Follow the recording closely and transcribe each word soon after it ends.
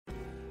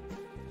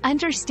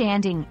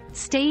Understanding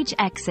stage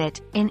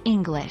exit in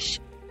English.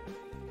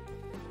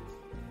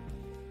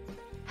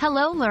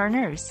 Hello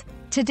learners!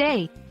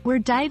 Today, we're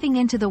diving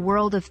into the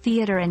world of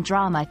theater and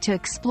drama to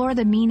explore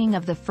the meaning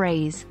of the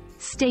phrase,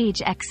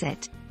 stage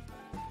exit.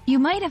 You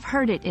might have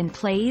heard it in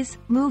plays,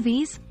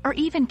 movies, or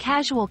even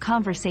casual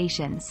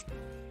conversations.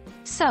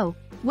 So,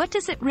 what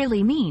does it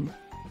really mean?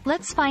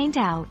 Let's find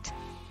out.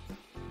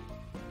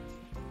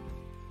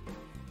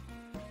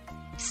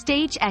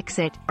 Stage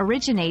exit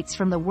originates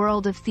from the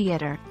world of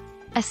theater.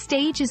 A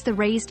stage is the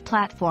raised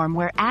platform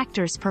where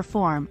actors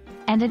perform,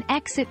 and an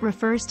exit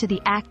refers to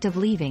the act of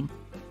leaving.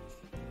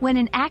 When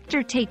an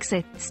actor takes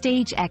a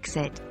stage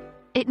exit,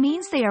 it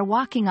means they are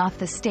walking off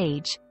the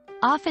stage,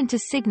 often to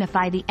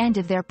signify the end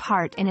of their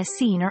part in a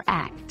scene or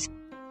act.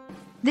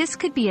 This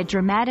could be a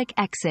dramatic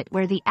exit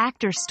where the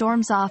actor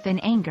storms off in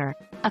anger,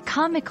 a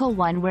comical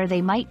one where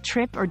they might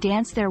trip or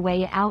dance their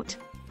way out,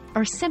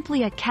 or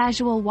simply a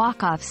casual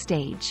walk-off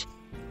stage.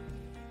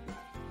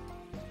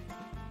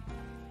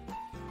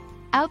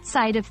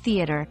 Outside of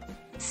theater,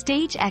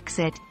 stage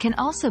exit can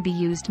also be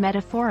used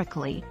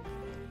metaphorically.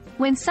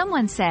 When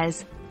someone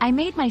says, "I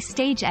made my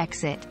stage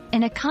exit,"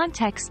 in a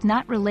context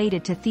not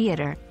related to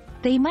theater,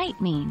 they might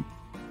mean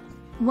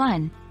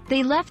 1.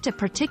 They left a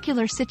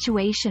particular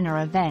situation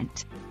or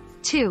event.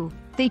 2.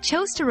 They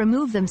chose to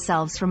remove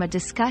themselves from a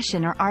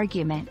discussion or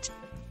argument.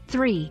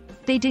 3.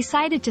 They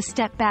decided to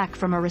step back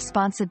from a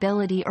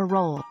responsibility or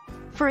role.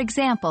 For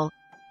example,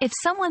 if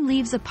someone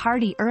leaves a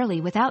party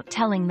early without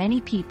telling many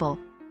people,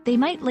 they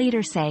might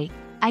later say,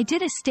 "I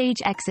did a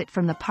stage exit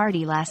from the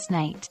party last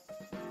night."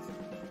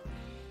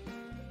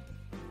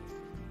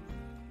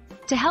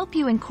 To help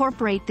you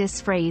incorporate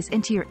this phrase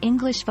into your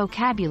English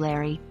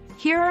vocabulary,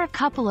 here are a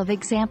couple of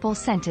example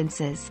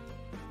sentences.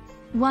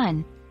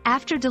 1.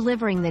 After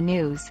delivering the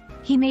news,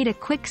 he made a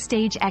quick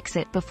stage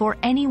exit before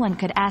anyone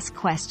could ask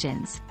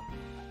questions.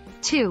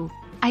 2.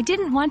 I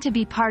didn't want to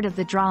be part of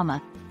the drama,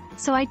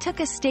 so I took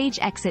a stage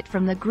exit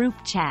from the group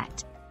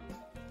chat.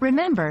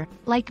 Remember,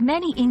 like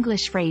many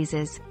English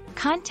phrases,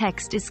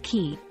 context is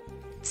key.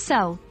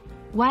 So,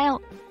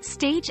 while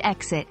stage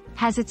exit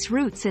has its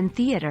roots in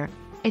theater,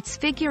 its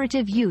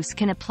figurative use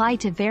can apply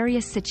to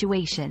various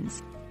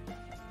situations.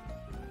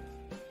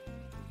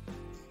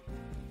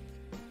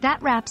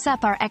 That wraps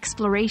up our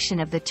exploration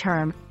of the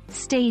term,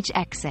 stage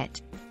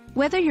exit.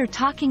 Whether you're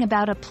talking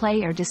about a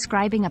play or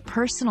describing a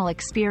personal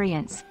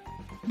experience,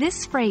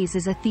 this phrase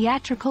is a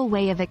theatrical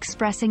way of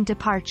expressing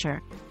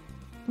departure.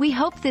 We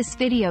hope this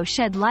video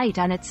shed light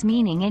on its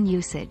meaning and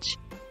usage.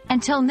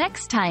 Until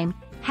next time,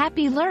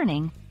 happy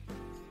learning!